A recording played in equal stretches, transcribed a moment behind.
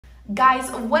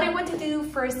Guys, what I want to do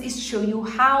first is show you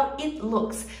how it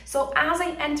looks. So as I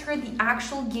enter the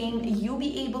actual game, you'll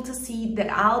be able to see that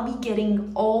I'll be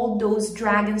getting all those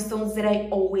dragon stones that I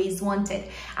always wanted.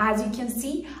 As you can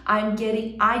see,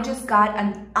 I just got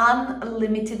an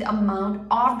unlimited amount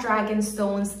of dragon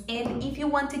stones, and if you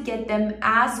want to get them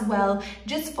as well,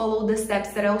 just follow the steps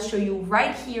that I'll show you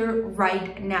right here,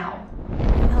 right now.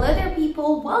 Hello there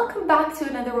people, welcome back to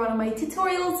another one of my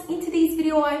tutorials. In today's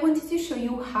video I wanted to show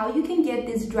you how you can get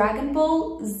this Dragon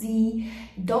Ball Z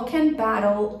Dokkan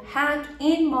Battle hack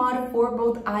and mod for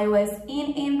both iOS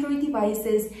and Android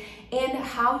devices, and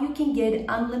how you can get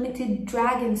unlimited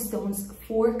dragon stones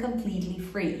for completely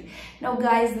free. Now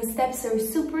guys, the steps are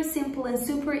super simple and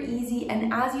super easy,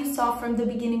 and as you saw from the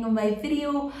beginning of my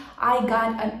video, I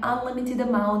got an unlimited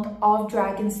amount of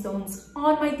dragon stones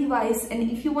on my device, and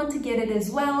if you want to get it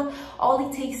as well, all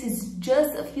it takes is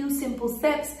just a few simple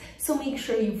steps, so make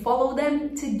sure you follow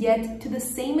them to get to the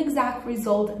same exact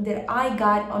result that I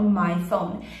got on my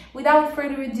phone. Without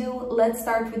further ado, let's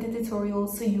start with the tutorial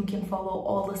so you can follow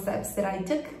all the steps that I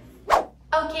took.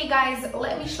 Okay guys,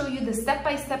 let me show you the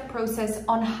step-by-step process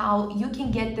on how you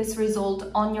can get this result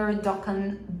on your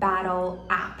Dokkan Battle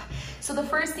app. So the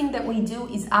first thing that we do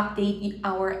is update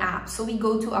our app. So we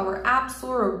go to our App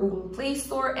Store or Google Play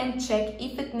Store and check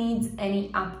if it needs any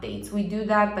updates. We do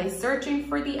that by searching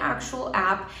for the actual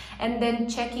app and then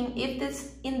checking if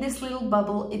in this little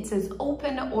bubble it says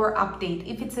open or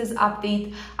update. If it says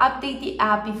update, update the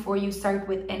app before you start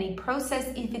with any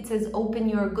process. If it says open,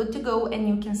 you're good to go and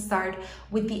you can start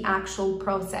with the actual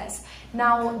process.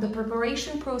 Now, the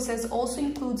preparation process also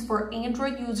includes for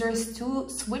Android users to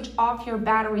switch off your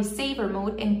battery saver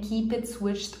mode and keep it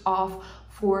switched off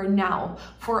for now.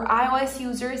 For iOS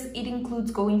users, it includes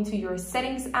going to your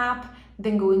settings app,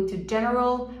 then going to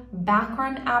general,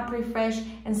 background app refresh,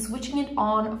 and switching it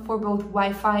on for both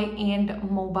Wi-Fi and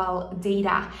mobile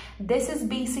data. This is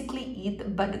basically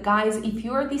it, but guys, if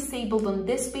you're disabled on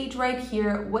this page right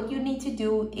here, what you need to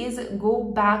do is go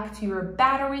back to your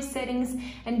battery settings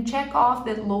and check off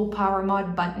that low power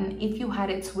mod button if you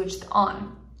had it switched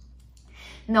on.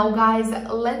 Now guys,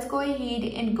 let's go ahead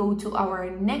and go to our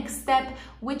next step,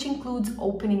 which includes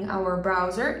opening our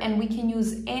browser, and we can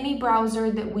use any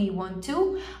browser that we want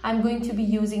to. I'm going to be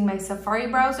using my Safari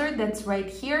browser that's right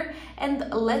here, and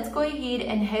let's go ahead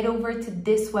and head over to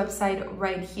this website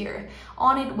right here.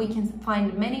 On it we can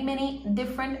find many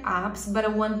different apps,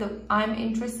 but one that I'm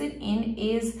interested in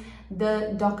is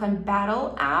the Dokkan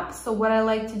Battle app. So what I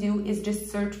like to do is just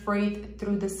search for it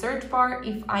through the search bar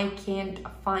if I can't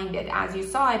find it. As you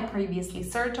saw, I previously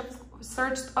searched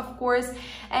of course,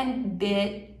 and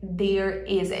there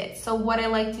is it. So what I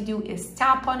like to do is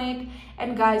tap on it,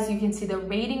 and guys, you can see the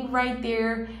rating right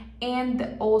there,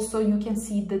 and also you can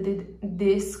see the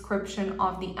description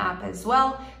of the app as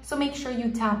well. So make sure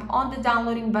you tap on the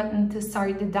downloading button to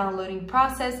start the downloading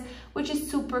process, which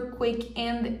is super quick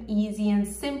and easy and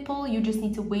simple. You just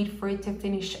need to wait for it to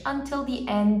finish until the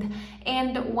end,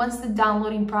 and once the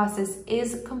downloading process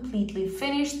is completely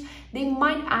finished, they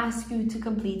might ask you to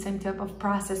complete some type of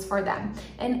process for them,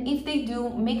 and if they do,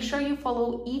 make sure you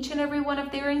follow each and every one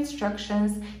of their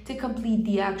instructions to complete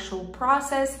the actual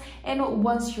process, and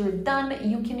once you're done,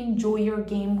 you can enjoy your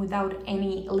game without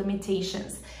any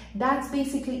limitations. That's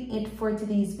basically it for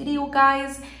today's video,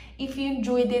 guys. If you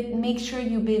enjoyed it, make sure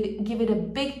you give it a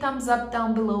big thumbs up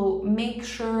down below. Make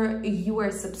sure you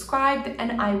are subscribed,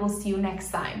 and I will see you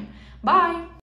next time. Bye!